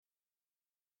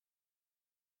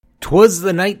'Twas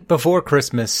the night before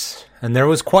Christmas, and there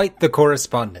was quite the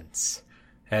correspondence,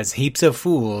 as heaps of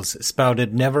fools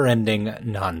spouted never-ending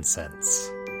nonsense.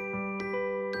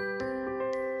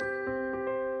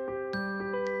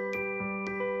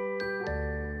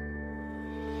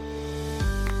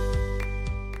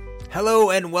 Hello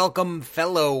and welcome,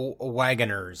 fellow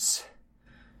wagoners.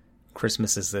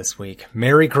 Christmas is this week.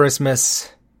 Merry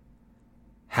Christmas.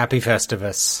 Happy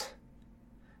Festivus.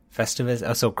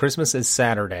 So Christmas is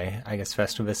Saturday. I guess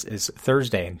Festivus is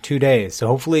Thursday in 2 days. So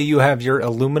hopefully you have your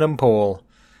aluminum pole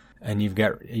and you've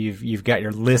got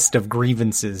your list of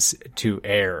grievances to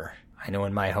air. I know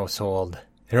in my household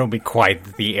there will be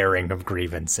quite the airing of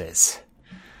grievances.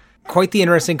 Quite the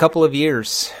interesting couple of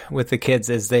years with the kids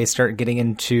as they start getting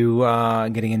into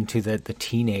the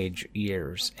teenage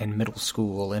years and middle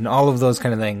school and all of those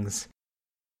kind of things.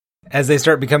 As they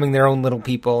start becoming their own little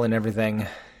people and everything,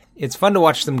 it's fun to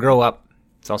watch them grow up.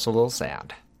 It's also a little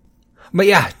sad. But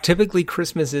yeah, typically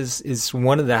Christmas is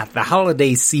one of the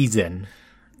holiday season.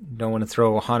 Don't want to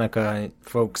throw Hanukkah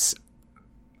folks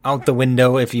out the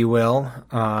window, if you will.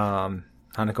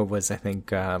 Hanukkah was, I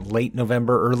think, late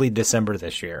November, early December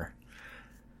this year.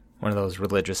 One of those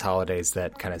religious holidays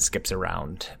that kind of skips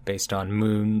around based on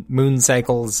moon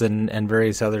cycles and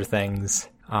various other things,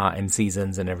 and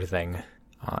seasons and everything.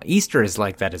 Easter is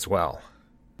like that as well.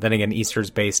 Then again, Easter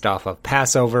is based off of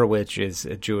Passover, which is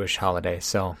a Jewish holiday.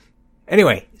 So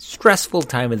anyway, stressful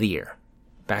time of the year.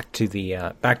 Back to the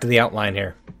outline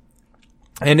here.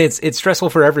 And it's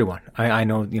stressful for everyone. I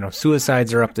know,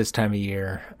 suicides are up this time of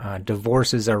year.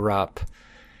 Divorces are up.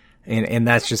 And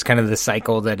that's just kind of the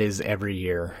cycle that is every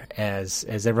year as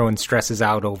everyone stresses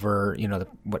out over,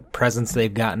 what presents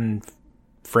they've gotten,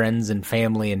 friends and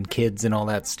family and kids and all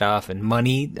that stuff and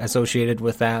money associated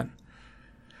with that.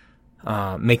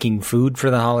 Making food for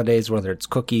the holidays, whether it's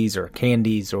cookies or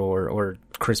candies or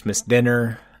Christmas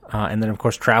dinner. And then of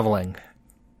course traveling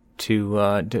to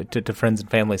friends and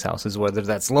family's houses, whether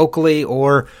that's locally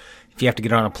or if you have to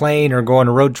get on a plane or go on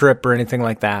a road trip or anything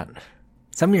like that.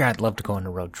 Some year I'd love to go on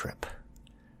a road trip.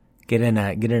 Get in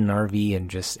an RV and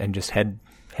just head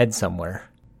somewhere.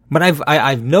 But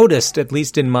I've noticed, at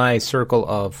least in my circle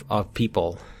of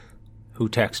people who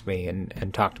text me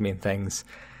and talk to me and things,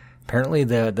 apparently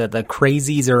the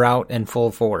crazies are out in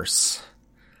full force.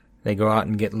 They go out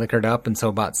and get liquored up, and so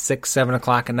about 6, 7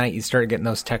 o'clock at night, you start getting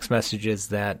those text messages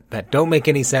that don't make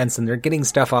any sense, and they're getting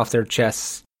stuff off their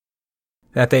chests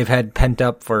that they've had pent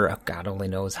up for God only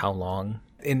knows how long.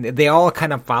 And they all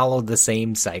kind of follow the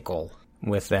same cycle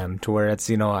with them, to where it's,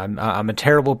 I'm a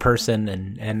terrible person,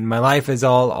 and my life is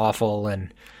all awful,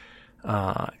 and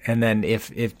then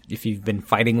if you've been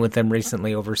fighting with them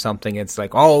recently over something, it's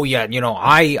like, oh yeah,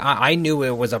 I knew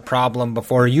it was a problem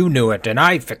before you knew it, and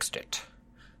I fixed it.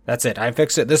 That's it. I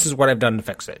fixed it. This is what I've done to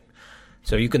fix it.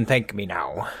 So you can thank me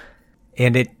now.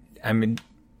 And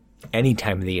any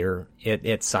time of the year,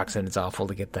 it sucks and it's awful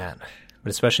to get that. But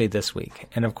especially this week.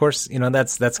 And of course,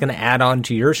 that's going to add on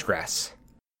to your stress.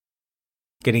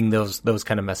 Getting those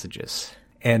kind of messages.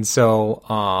 And so,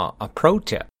 a pro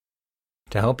tip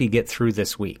to help you get through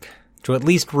this week, to at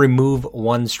least remove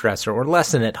one stressor or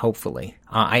lessen it, hopefully.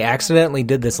 I accidentally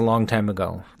did this a long time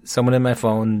ago. Someone in my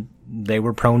phone, they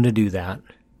were prone to do that.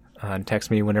 Text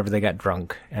me whenever they got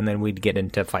drunk, and then we'd get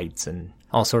into fights and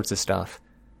all sorts of stuff.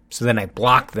 So then I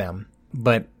blocked them,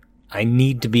 but I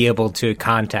need to be able to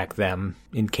contact them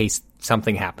in case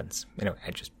something happens.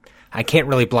 I can't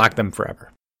really block them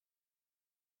forever.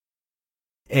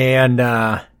 And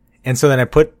so then I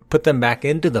put them back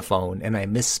into the phone, and I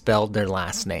misspelled their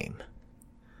last name.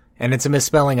 And it's a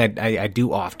misspelling I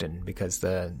do often because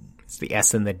it's the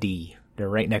S and the D. They're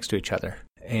right next to each other.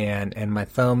 And my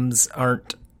thumbs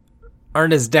aren't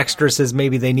as dexterous as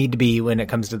maybe they need to be when it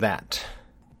comes to that.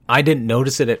 I didn't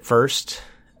notice it at first,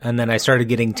 and then I started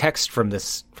getting text from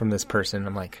this person.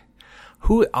 I'm like,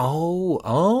 who?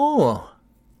 Oh,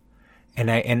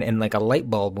 and like a light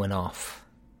bulb went off.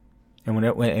 And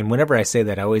whenever I say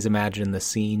that, I always imagine the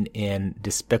scene in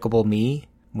Despicable Me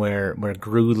where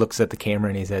Gru looks at the camera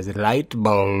and he says, "Light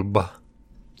bulb."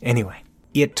 Anyway,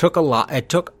 it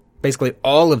took basically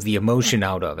all of the emotion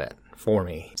out of it for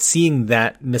me, seeing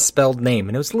that misspelled name,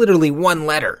 and it was literally one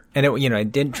letter, and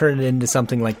it didn't turn it into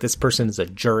something like this person is a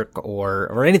jerk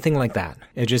or anything like that.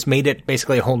 It just made it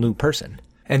basically a whole new person.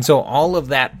 And so all of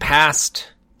that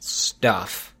past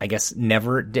stuff, I guess,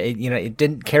 never, it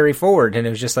didn't carry forward, and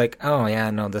it was just like, oh yeah,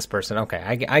 no, this person,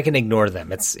 okay, I can ignore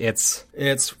them. It's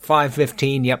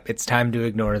 5:15. Yep, it's time to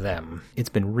ignore them. It's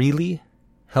been really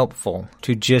helpful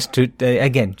to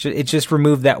it just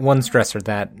remove that one stressor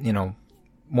that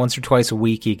once or twice a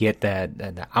week you get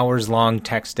that hours long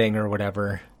texting or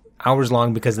whatever. hours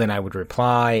long because then I would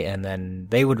reply and then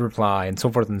they would reply and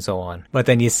so forth and so on. But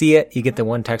then you see it, you get the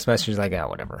one text message like,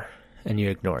 whatever, and you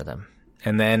ignore them.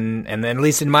 And then at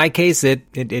least in my case,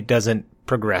 it doesn't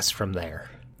progress from there.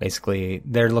 Basically,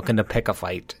 they're looking to pick a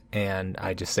fight and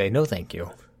I just say, no, thank you.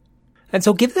 And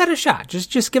so give that a shot.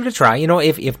 Just give it a try.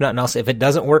 If nothing else, if it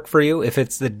doesn't work for you, if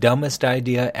it's the dumbest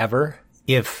idea ever,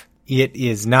 if it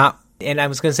is not, and I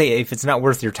was going to say if it's not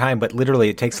worth your time, but literally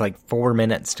it takes like 4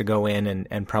 minutes to go in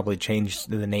and probably change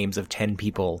the names of 10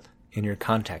 people in your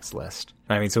contacts list.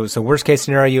 I mean, so worst case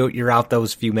scenario, you're out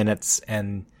those few minutes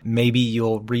and maybe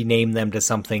you'll rename them to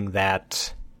something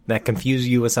that confuses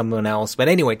you with someone else. But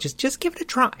anyway, just give it a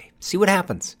try. See what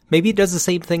happens. Maybe it does the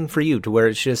same thing for you to where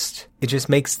it just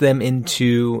makes them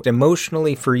into,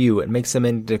 emotionally for you, it makes them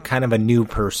into kind of a new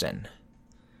person.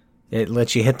 It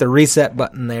lets you hit the reset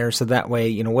button there so that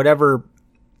way, whatever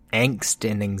angst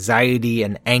and anxiety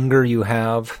and anger you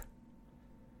have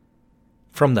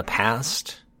from the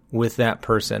past with that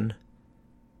person,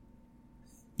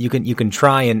 you can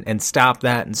try and stop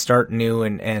that and start new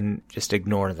and just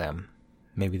ignore them.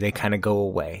 Maybe they kind of go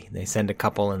away. They send a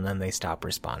couple and then they stop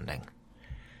responding.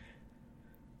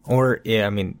 Or,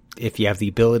 if you have the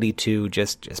ability to,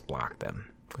 just block them.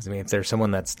 Because, if there's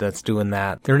someone that's doing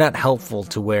that, they're not helpful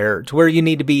to where you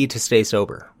need to be to stay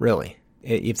sober, really.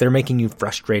 If they're making you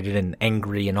frustrated and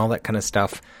angry and all that kind of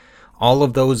stuff, all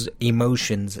of those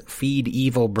emotions feed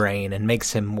evil brain and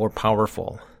makes him more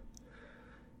powerful.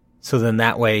 So then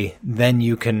that way, then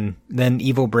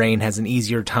evil brain has an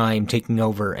easier time taking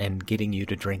over and getting you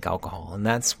to drink alcohol. And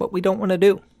that's what we don't want to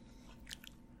do.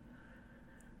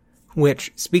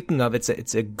 Which, speaking of, it's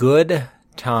a good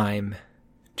time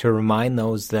to remind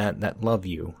those that love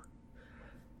you,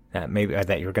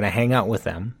 that you're going to hang out with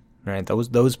them, right?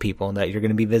 Those people that you're going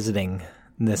to be visiting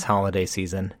this holiday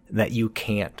season, that you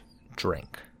can't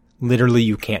drink. Literally,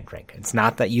 you can't drink. It's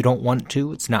not that you don't want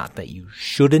to. It's not that you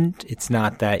shouldn't. It's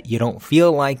not that you don't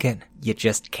feel like it. You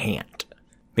just can't.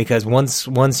 Because once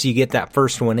you get that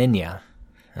first one in you,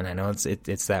 and I know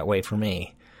it's that way for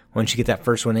me. Once you get that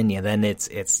first one in you, then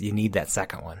it's you need that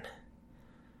second one.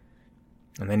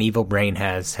 And then evil brain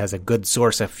has a good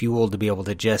source of fuel to be able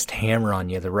to just hammer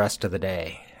on you the rest of the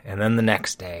day, and then the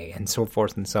next day, and so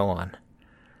forth and so on.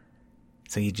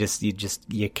 So you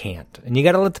can't. And you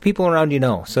gotta let the people around you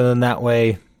know. So then that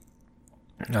way,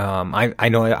 I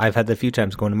know I've had the few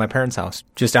times going to my parents' house.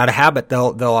 Just out of habit,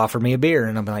 they'll offer me a beer,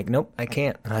 and I'm like, nope, I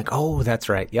can't. And I'm like, oh, that's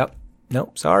right. Yep.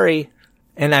 Nope, sorry.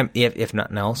 And if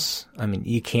nothing else,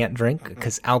 you can't drink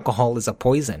because alcohol is a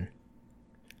poison.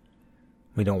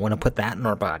 We don't want to put that in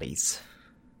our bodies.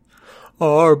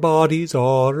 Our bodies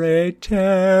are a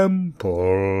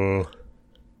temple.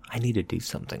 I need to do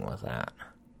something with that.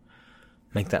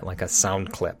 Make that like a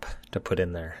sound clip to put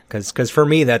in there. Cause for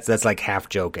me, that's like half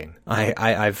joking.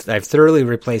 I've thoroughly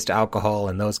replaced alcohol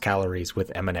and those calories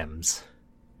with M&Ms.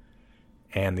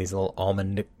 And these little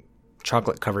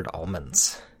chocolate covered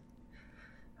almonds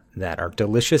that are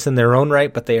delicious in their own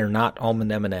right, but they are not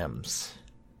almond M&Ms.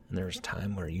 And there's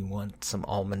time where you want some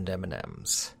almond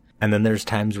M&Ms. And then there's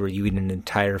times where you eat an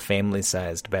entire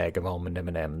family-sized bag of almond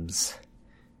M&Ms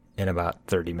in about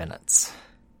 30 minutes.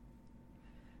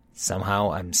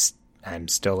 Somehow I'm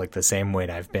still like the same weight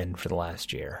I've been for the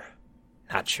last year.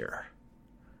 Not sure.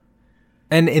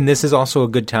 And this is also a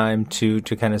good time to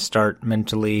kind of start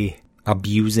mentally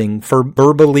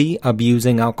verbally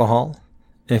abusing alcohol,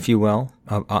 if you will.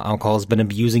 Alcohol has been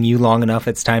abusing you long enough,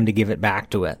 it's time to give it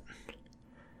back to it.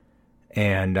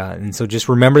 And so just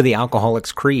remember the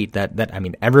Alcoholics Creed that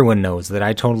everyone knows that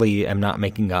I totally am not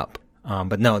making up.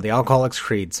 But no, the Alcoholics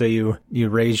Creed. So you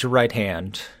raise your right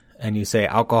hand and you say,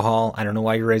 alcohol, I don't know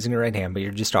why you're raising your right hand, but you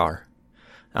just are.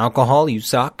 Alcohol, you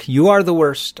suck. You are the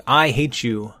worst. I hate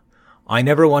you. I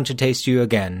never want to taste you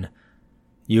again.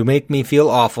 You make me feel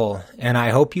awful, and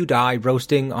I hope you die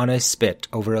roasting on a spit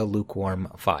over a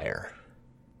lukewarm fire.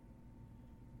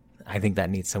 I think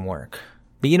that needs some work.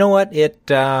 But you know what?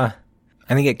 I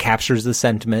think it captures the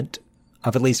sentiment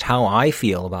of at least how I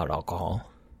feel about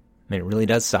alcohol. It really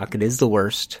does suck. It is the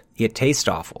worst. It tastes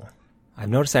awful. I've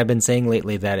noticed I've been saying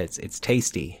lately that it's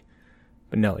tasty.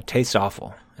 But no, it tastes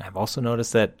awful. I've also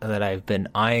noticed that I've been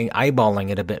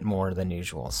eyeballing it a bit more than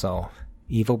usual. So,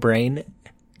 evil brain,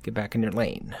 get back in your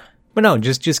lane. But no,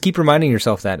 just keep reminding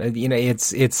yourself that.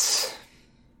 It's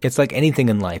like anything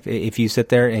in life. If you sit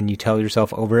there and you tell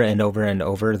yourself over and over and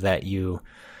over that you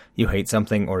hate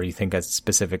something, or you think a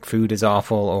specific food is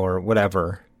awful, or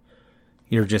whatever,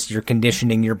 you're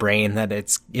conditioning your brain that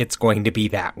it's going to be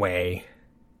that way.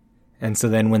 And so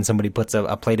then when somebody puts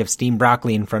a plate of steamed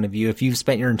broccoli in front of you, if you've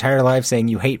spent your entire life saying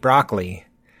you hate broccoli,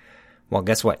 Well,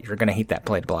 guess what? You're going to hate that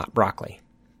plate of broccoli.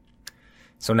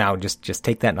 So now just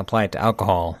take that and apply it to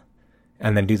alcohol,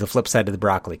 and then do the flip side of the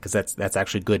broccoli, because that's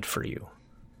actually good for you.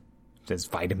 It has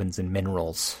vitamins and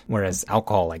minerals, whereas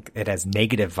alcohol, like, it has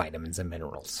negative vitamins and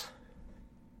minerals.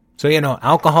 So,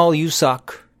 alcohol, you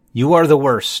suck. You are the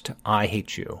worst. I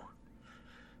hate you.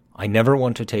 I never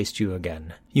want to taste you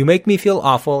again. You make me feel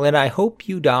awful, and I hope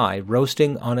you die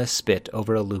roasting on a spit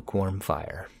over a lukewarm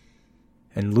fire.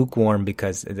 And lukewarm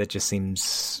because that just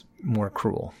seems more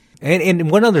cruel.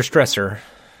 And one other stressor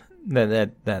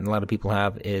that a lot of people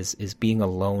have is being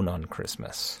alone on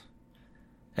Christmas.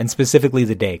 And specifically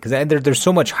the day, because there's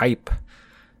so much hype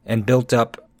and built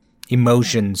up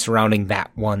emotion surrounding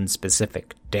that one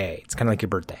specific day. It's kind of like your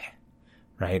birthday,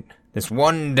 right? This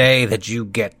one day that you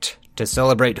get to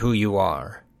celebrate who you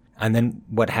are. And then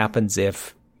what happens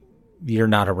if you're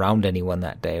not around anyone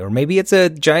that day? Or maybe it's a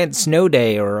giant snow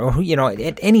day, or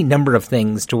any number of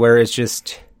things to where it's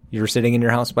just you're sitting in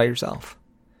your house by yourself.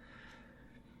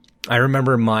 I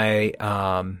remember my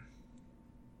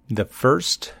the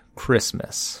first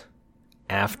Christmas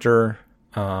after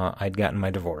I'd gotten my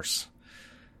divorce.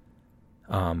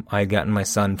 I'd gotten my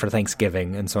son for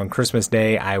Thanksgiving, and so on Christmas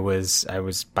Day I was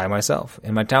by myself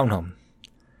in my townhome.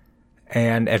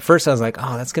 And at first I was like,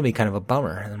 oh, that's going to be kind of a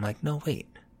bummer. And I'm like, no, wait.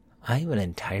 I have an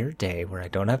entire day where I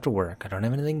don't have to work. I don't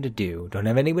have anything to do. Don't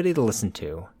have anybody to listen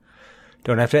to.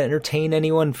 Don't have to entertain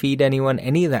anyone, feed anyone,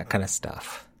 any of that kind of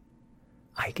stuff.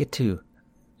 I get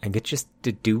just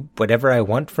to do whatever I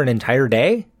want for an entire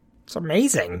day. It's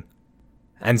amazing.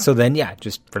 And so then,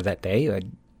 just for that day, I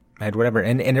had whatever.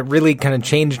 And it really kind of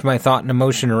changed my thought and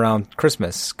emotion around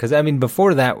Christmas. Because,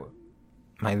 before that,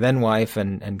 my then wife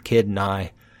and kid and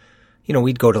I,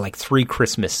 we'd go to like 3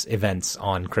 Christmas events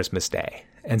on Christmas Day.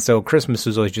 And so Christmas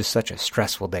was always just such a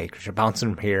stressful day because you're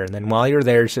bouncing from here. And then while you're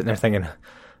there, you're sitting there thinking,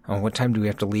 oh, what time do we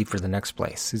have to leave for the next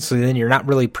place? And so then you're not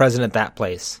really present at that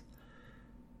place.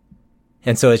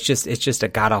 And so it's just a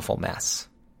god-awful mess.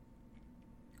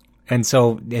 And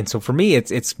so for me,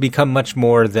 it's become much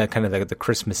more the kind of the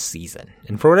Christmas season.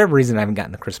 And for whatever reason, I haven't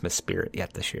gotten the Christmas spirit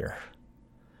yet this year.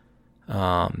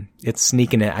 It's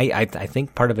sneaking in. I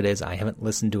think part of it is I haven't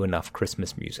listened to enough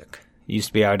Christmas music. It used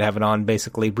to be I would have it on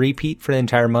basically repeat for the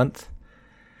entire month.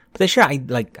 But this year, I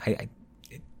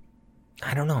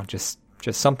don't know, just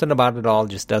something about it all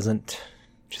just doesn't,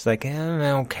 just like,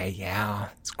 okay, yeah,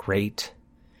 it's great.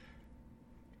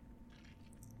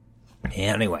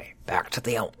 Anyway, back to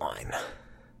the outline.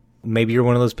 Maybe you're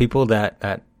one of those people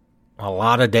that a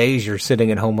lot of days you're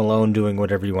sitting at home alone doing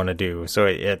whatever you want to do. So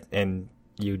and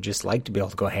you just like to be able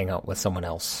to go hang out with someone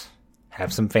else,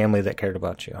 have some family that cared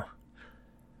about you.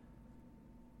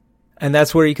 And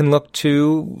that's where you can look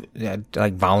to,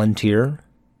 like, volunteer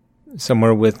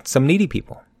somewhere with some needy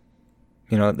people.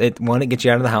 It gets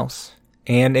you out of the house,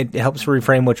 and it helps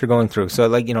reframe what you're going through. So,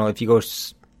 like, if you go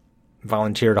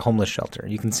volunteer at a homeless shelter,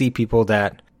 you can see people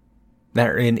that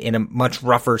are in a much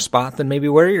rougher spot than maybe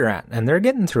where you're at, and they're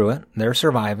getting through it, they're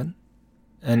surviving,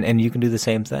 and you can do the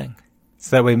same thing.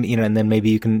 So that way, and then maybe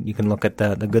you can look at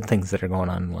the good things that are going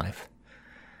on in life.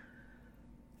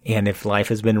 And if life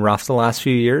has been rough the last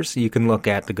few years, you can look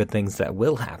at the good things that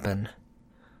will happen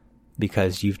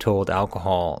because you've told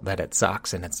alcohol that it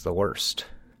sucks and it's the worst.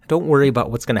 Don't worry about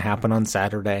what's going to happen on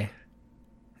Saturday.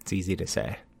 It's easy to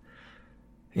say.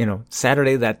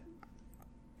 Saturday's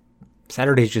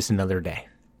just another day,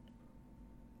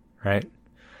 right?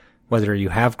 Whether you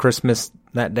have Christmas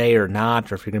that day or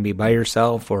not, or if you're going to be by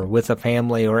yourself or with a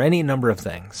family or any number of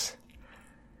things,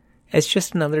 it's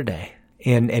just another day.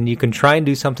 And you can try and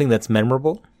do something that's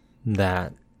memorable,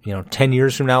 that, 10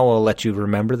 years from now will let you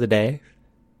remember the day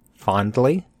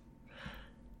fondly.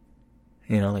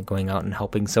 Like going out and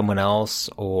helping someone else,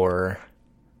 or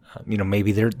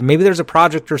maybe there's a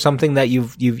project or something that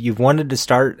you've wanted to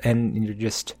start and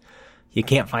you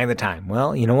can't find the time.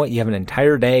 Well, you know what? You have an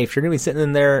entire day. If you're going to be sitting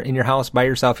in there in your house by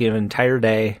yourself, you have an entire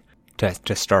day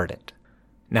to start it.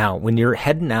 Now, when you're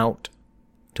heading out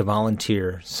to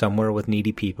volunteer somewhere with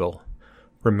needy people,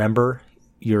 remember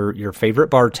your favorite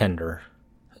bartender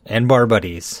and bar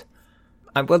buddies.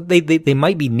 Well, they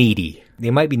might be needy. They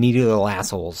might be needy little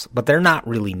assholes, but they're not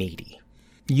really needy.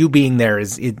 You being there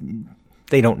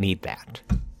they don't need that.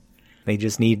 They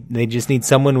just need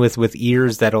someone with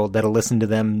ears that'll listen to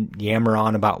them yammer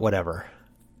on about whatever.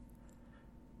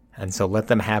 And so let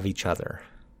them have each other.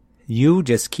 You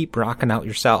just keep rocking out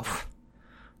yourself.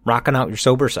 Rocking out your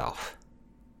sober self.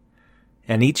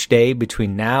 And each day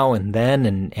between now and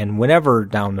then and whenever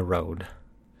down the road,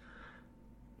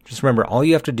 just remember, all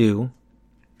you have to do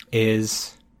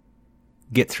is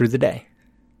get through the day.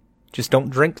 Just don't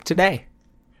drink today.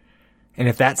 And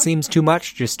if that seems too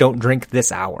much, just don't drink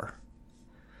this hour.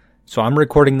 So I'm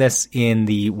recording this in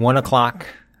the 1 o'clock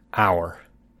hour.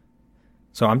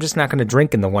 So I'm just not going to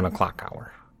drink in the 1 o'clock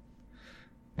hour.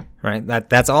 Right?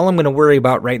 That's all I'm going to worry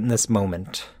about right in this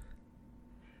moment.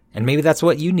 And maybe that's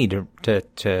what you need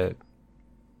to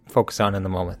focus on in the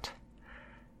moment.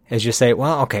 Is just say,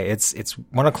 well, okay, it's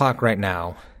 1 o'clock right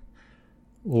now.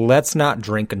 Let's not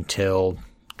drink until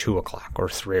 2 o'clock or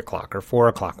 3 o'clock or 4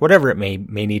 o'clock, whatever it may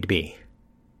need to be.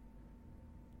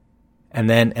 And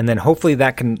then hopefully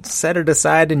that can set it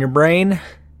aside in your brain.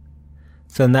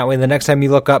 So then that way the next time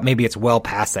you look up, maybe it's well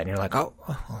past that and you're like, oh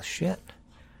shit.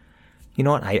 You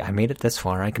know what? I made it this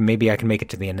far. I can make it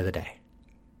to the end of the day.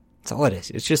 That's all it is.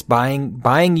 It's just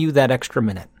buying you that extra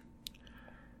minute.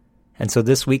 And so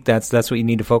this week, that's what you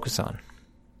need to focus on.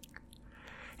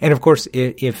 And of course,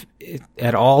 if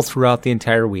at all throughout the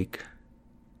entire week,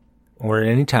 or at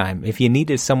any time, if you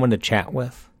needed someone to chat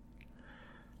with,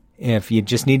 if you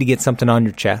just need to get something on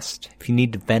your chest, if you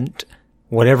need to vent,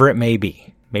 whatever it may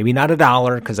be, maybe not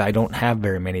 $1 because I don't have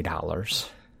very many dollars,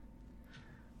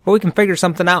 but we can figure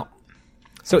something out.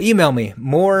 So email me,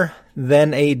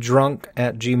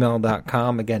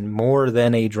 morethanadrunk@gmail.com. Again,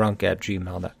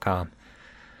 morethanadrunk@gmail.com.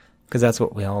 Because that's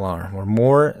what we all are. We're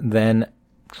more than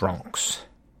drunks.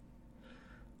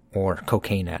 Or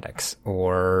cocaine addicts.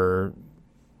 Or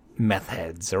meth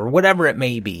heads. Or whatever it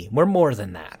may be. We're more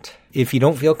than that. If you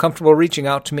don't feel comfortable reaching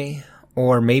out to me,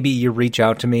 or maybe you reach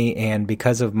out to me and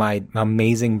because of my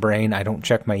amazing brain, I don't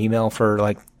check my email for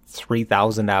like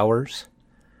 3,000 hours.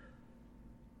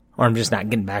 Or I'm just not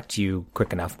getting back to you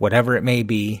quick enough. Whatever it may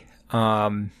be.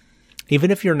 Even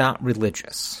if you're not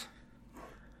religious,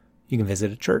 you can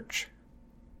visit a church.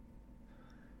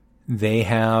 They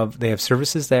have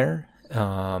services there.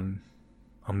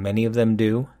 Many of them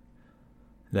do.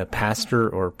 The pastor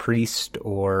or priest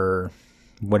or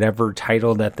whatever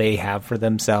title that they have for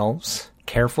themselves.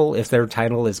 Careful if their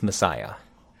title is Messiah.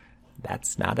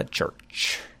 That's not a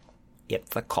church.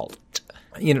 It's a cult.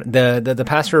 You know, the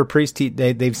pastor or priest,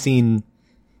 they've seen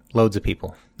loads of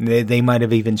people. They might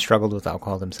have even struggled with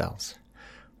alcohol themselves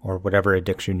or whatever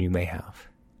addiction you may have.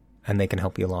 And they can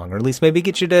help you along, or at least maybe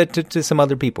get you to some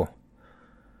other people.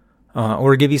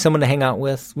 Or give you someone to hang out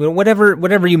with.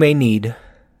 Whatever you may need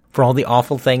for all the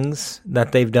awful things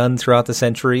that they've done throughout the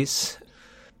centuries.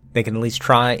 They can at least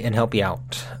try and help you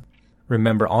out.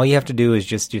 Remember, all you have to do is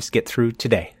just get through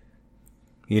today.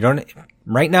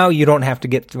 Right now, you don't have to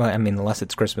get through, unless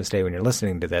it's Christmas Day when you're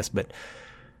listening to this, but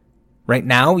right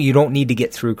now, you don't need to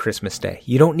get through Christmas Day.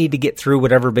 You don't need to get through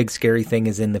whatever big scary thing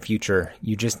is in the future.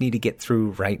 You just need to get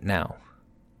through right now.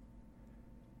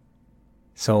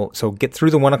 So get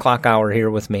through the 1 o'clock hour here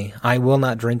with me. I will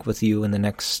not drink with you in the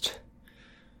next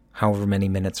however many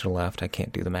minutes are left. I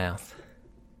can't do the math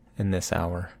in this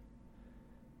hour.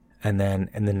 And then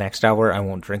in the next hour, I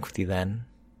won't drink with you then.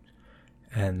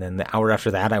 And then the hour after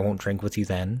that, I won't drink with you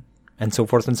then. And so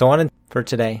forth and so on. And for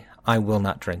today, I will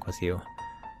not drink with you.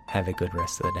 Have a good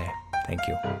rest of the day. Thank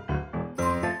you.